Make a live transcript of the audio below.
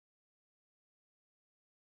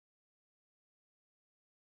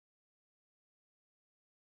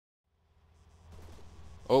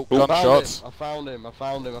Oh, gunshots. I found him.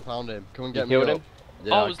 Come and get me killed up. him?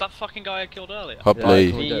 Yeah, Oh, was that fucking guy I killed earlier? Probably.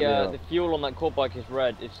 The fuel on that quad bike is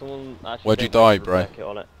red. If someone actually Where'd you die, bro?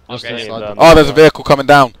 On it. Okay. Oh, there's a vehicle coming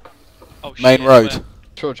down. Oh, Main shit, road. where?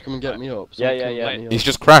 George, come and get me up. Yeah. He's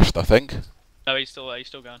just crashed, I think. No, he's still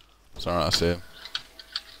going. It's alright, I see him.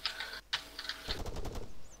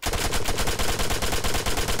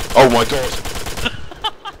 Oh my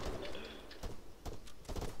god!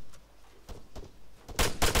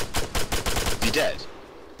 Is he dead?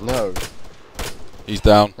 No. He's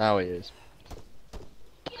down. Now he is.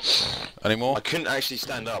 Any more? I couldn't actually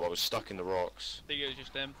stand up, I was stuck in the rocks. I think it was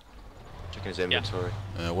just him. Checking his inventory.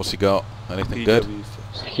 What's he got? Anything good?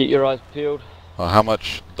 Keep your eyes peeled. Oh, how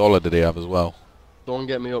much dollar did he have as well? Someone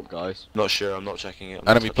get me up, guys. Not sure, I'm not checking it.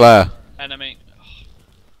 Enemy player. Enemy.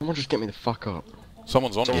 Someone just get me the fuck up.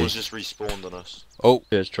 Someone's on Someone's you. just respawned on us. Oh,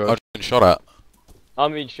 Cheers, I've Troy. been shot at.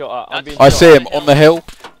 I'm being shot at. I see him on the hill.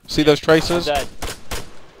 See those tracers? Dead.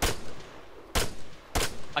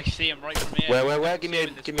 I see him right from here. Where? Give me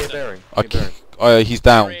a bearing. He's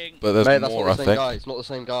down, Bearing. but there's Mate, that's more, not I the same think. guy. It's not the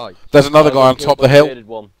same guy. There's another guy on top of the hill. Cheers.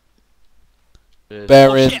 Oh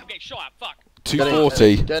Bearing shit, I'm getting shot at, fuck.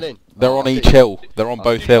 240. Get in. They're on each hill. They're on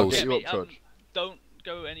both I'll hills. get you up, Trudge. Don't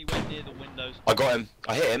go anywhere near the windows. I got him.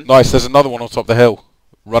 I hit him. Nice, there's another one on top of the hill.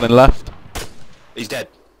 Running left. He's dead.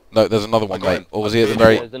 No, there's another one, got mate. him. Or was he at the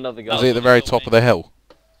very... There's another guy. Was he at the very top of the hill?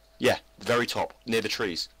 Yeah, the very top, near the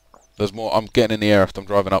trees. There's more. I'm getting in the air if I'm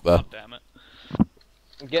driving up there. God damn it.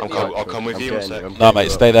 I'll come with you in a sec. No,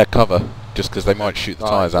 mate, stay there, cover. Just because they might shoot the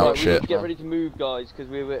tyres out and Right, we need shit. to get ready to move, guys, because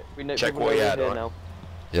we know Check people what he are had, here right? now.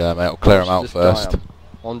 Yeah, mate, I'll clear them out first.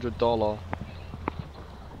 $100.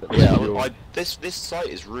 Yeah, this site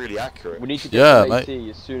is really accurate. We need to get Yeah, to AT mate.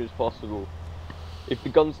 as soon as possible. If the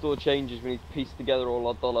gun store changes, we need to piece together all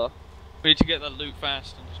our dollar. We need to get that loot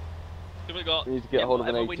fast and just see what we got. We need to get hold of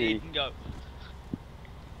an whatever we AT. need and go.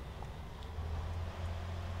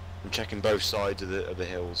 I'm checking both sides of the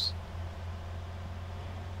hills.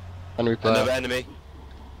 Enemy player. Another enemy.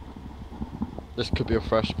 This could be a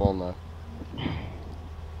fresh spawn though.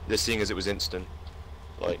 This seeing as it was instant.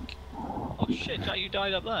 Like, Oh shit, Jack, you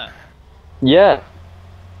died up there. Yeah.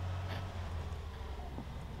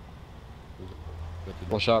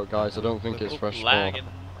 Watch out, guys. I don't think it's fresh spawn. Lagging.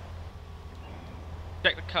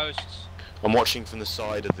 Check the coasts. I'm watching from the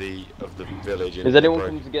side of the village. Is anyone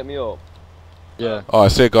coming to get me up? Yeah. Oh, I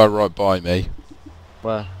see a guy right by me.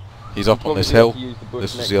 Where? He's up on Probably this have hill. to use the bush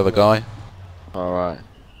This was next the other to them. guy. Alright.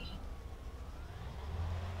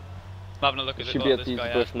 I'm having a look at Should the be able this to use guy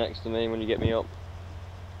the had. bush next to me when you get me up.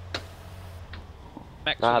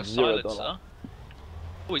 Max I with have a $0. silencer.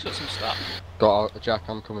 Oh, he's got some stuff. Got out, Jack.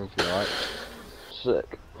 I'm coming for you, right?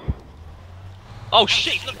 Sick. Oh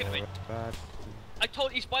shit, he's looking at me. I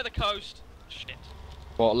told he's by the coast. Shit.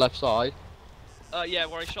 What, left side? Yeah,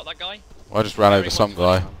 where I shot that guy. I just ran over some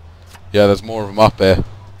guy. Yeah, there's more of them up here.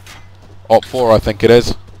 Op 4, I think it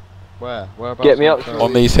is. Where? Whereabouts? Get me up,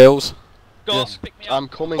 On these hills. Go Yes, on, pick me up. I'm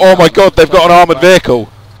coming. Oh my down. god, they've got an armoured vehicle.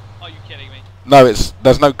 Are you kidding me? No,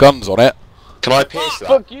 there's no guns on it. Can I pierce that?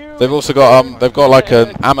 Fuck you! They've also got they've got like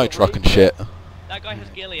an ammo truck and shit. That guy has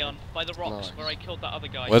ghillie on by the rocks Nice. where I killed that other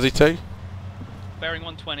guy. Where's he to? Bearing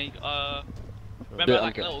 120. Remember Yeah, that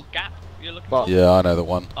okay. little gap you're looking But- for? Yeah, I know the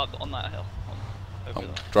one. On that hill. Over I'm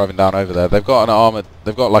there. driving down over there. They've got an armoured.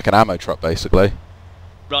 They've got like an ammo truck basically.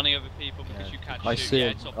 Running over people because you can't I shoot. see Yeah,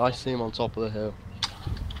 him. it's up I top. see him on top of the hill.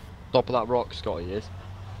 Top of that rock, Scotty is.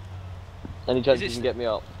 Any chance Is you it can get me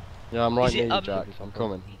up? Yeah, I'm right Is near it, you, Jack. I'm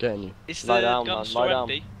coming. I'm getting you. Is Lie the down, gun man, store lie down.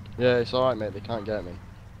 empty? Yeah, it's alright, mate. They can't get me.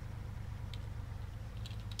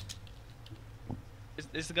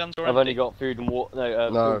 Is the gun store I've empty? only got food and water. No,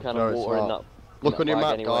 No, food can no, of it's water in not. that. Look on your bag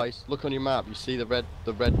map, anyway. guys. Look on your map. You see the red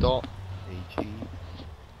dot?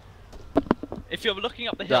 If you're looking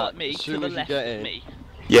up the hill Jack, at me, as to soon the as you left get of in- me.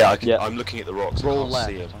 Yeah, I can, Yeah. I'm looking at the rocks. Roll I can't left.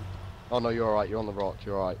 see him. Oh no, you're alright. You're on the rock.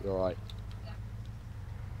 You're alright. You're alright.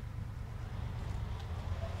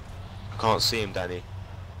 I can't see him, Danny.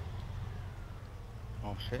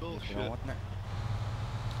 Oh shit, Bullshit. wasn't it?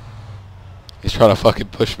 He's trying to fucking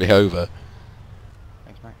push me over.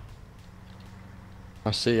 Thanks, mate.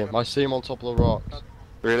 I see him. I see him on top of the rocks.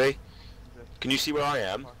 Really? Can you see where I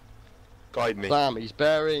am? Guide me. Damn, he's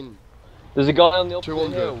bearing. There's a guy on the opposite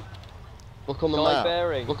 200. hill. Look on the Guy map.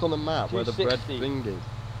 bearing. Look on the map where the red 260. thing is.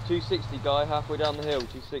 260 guy halfway down the hill.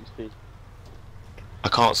 260. I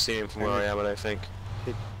can't see him from where I am, I don't think.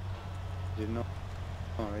 Did not.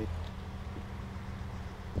 Alright.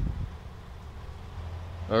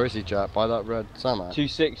 Where is he, Jack? By that red Sa-Matra?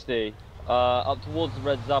 260. Up towards the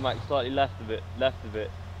red Zamak, slightly left of it. Left of it.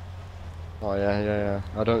 Oh yeah.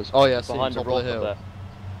 I don't. Oh yeah, I see him Behind the top rock of the up hill. there.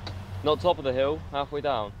 Not top of the hill, halfway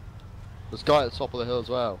down. There's a guy at the top of the hill as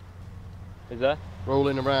well. Is there?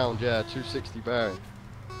 Rolling around, yeah, 260 bearing.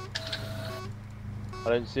 I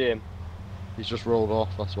don't see him. He's just rolled off,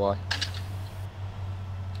 that's why.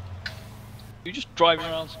 You just driving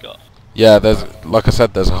around, Scott? Yeah, there's, like I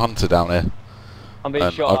said, there's a hunter down here. I'm being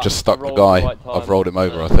And shot I've at. just stuck the Rolled guy. at the right time. I've rolled him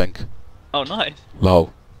over, I think. Oh, nice.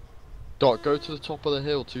 Lol. Doc, go to the top of the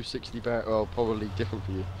hill, 260 bearing. Well, probably different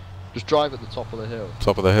for you. Just drive at the top of the hill.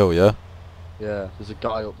 Top of the hill, yeah? Yeah, there's a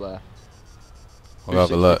guy up there. We'll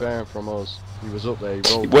have a 260 look. bearing from us. He was up there, he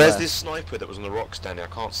rolled Where's left. this sniper that was on the rocks down there? I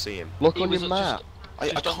can't see him. Look He on was your just- map. I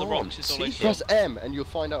Just on the can't rocks, it's see all him. Press M and you'll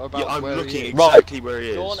find out about Yeah, I'm where looking he is. exactly where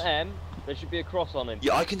he Go on is. M, there should be a cross on him.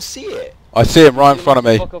 Yeah, I can see it. I see him right in front of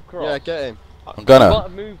me. Fuck off cross. Yeah, get him. I'm You gonna. might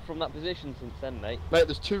have moved from that position since then, mate. Mate,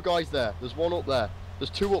 there's two guys there. There's one up there. There's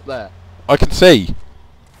two up there. I can see.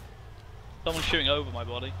 Someone's shooting over my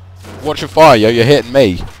body. Watch your fire, yo. You're hitting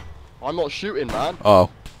me. I'm not shooting, man. Oh.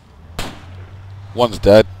 One's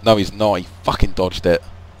dead. No, he's not. He fucking dodged it.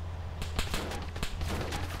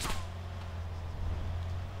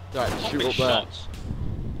 Right, shoot Popping up there. shots.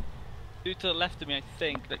 Dude to the left of me, I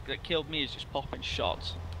think, that killed me is just popping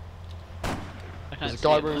shots. I can't There's a see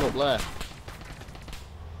guy him, running though. up left.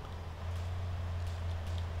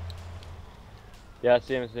 Yeah, I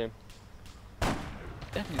see him, I see him.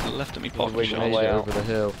 Definitely to the left of me He's popping winging shots. away out. Over the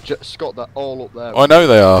hill. Scott, that all up there. I know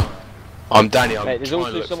they are. I'm Danny. I'm Mate, there's trying to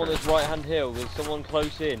also look someone for that's right hand hill. There's someone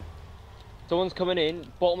close in. Someone's coming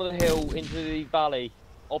in, bottom of the hill, into the valley,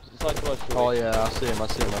 opposite side to us. Oh yeah, I see him, I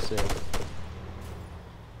see him, I see him.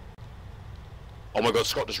 Oh my god,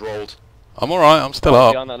 Scott just rolled. I'm alright. I'm still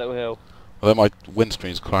up. Behind that little hill. Although my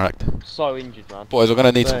windscreen's cracked. So injured, man. Boys, we're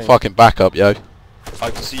gonna need some Same. fucking backup, yo.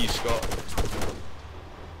 I can see you, Scott.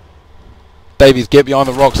 Davies, get behind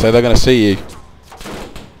the rocks there. They're gonna see you.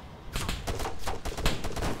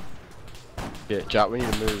 Yeah, Jack, we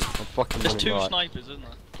need to move. I'm fucking There's running two right. snipers, isn't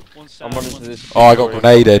there? One I'm south, running one... to this. Oh, I got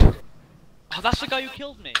grenaded. Oh, that's the guy who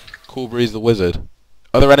killed me. Cool Breeze the Wizard.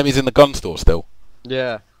 Are there enemies in the gun store still?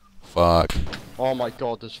 Yeah. Fuck. Oh my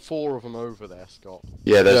god, there's 4 of them over there, Scott.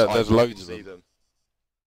 Yeah, Yeah, I there's can loads of see them.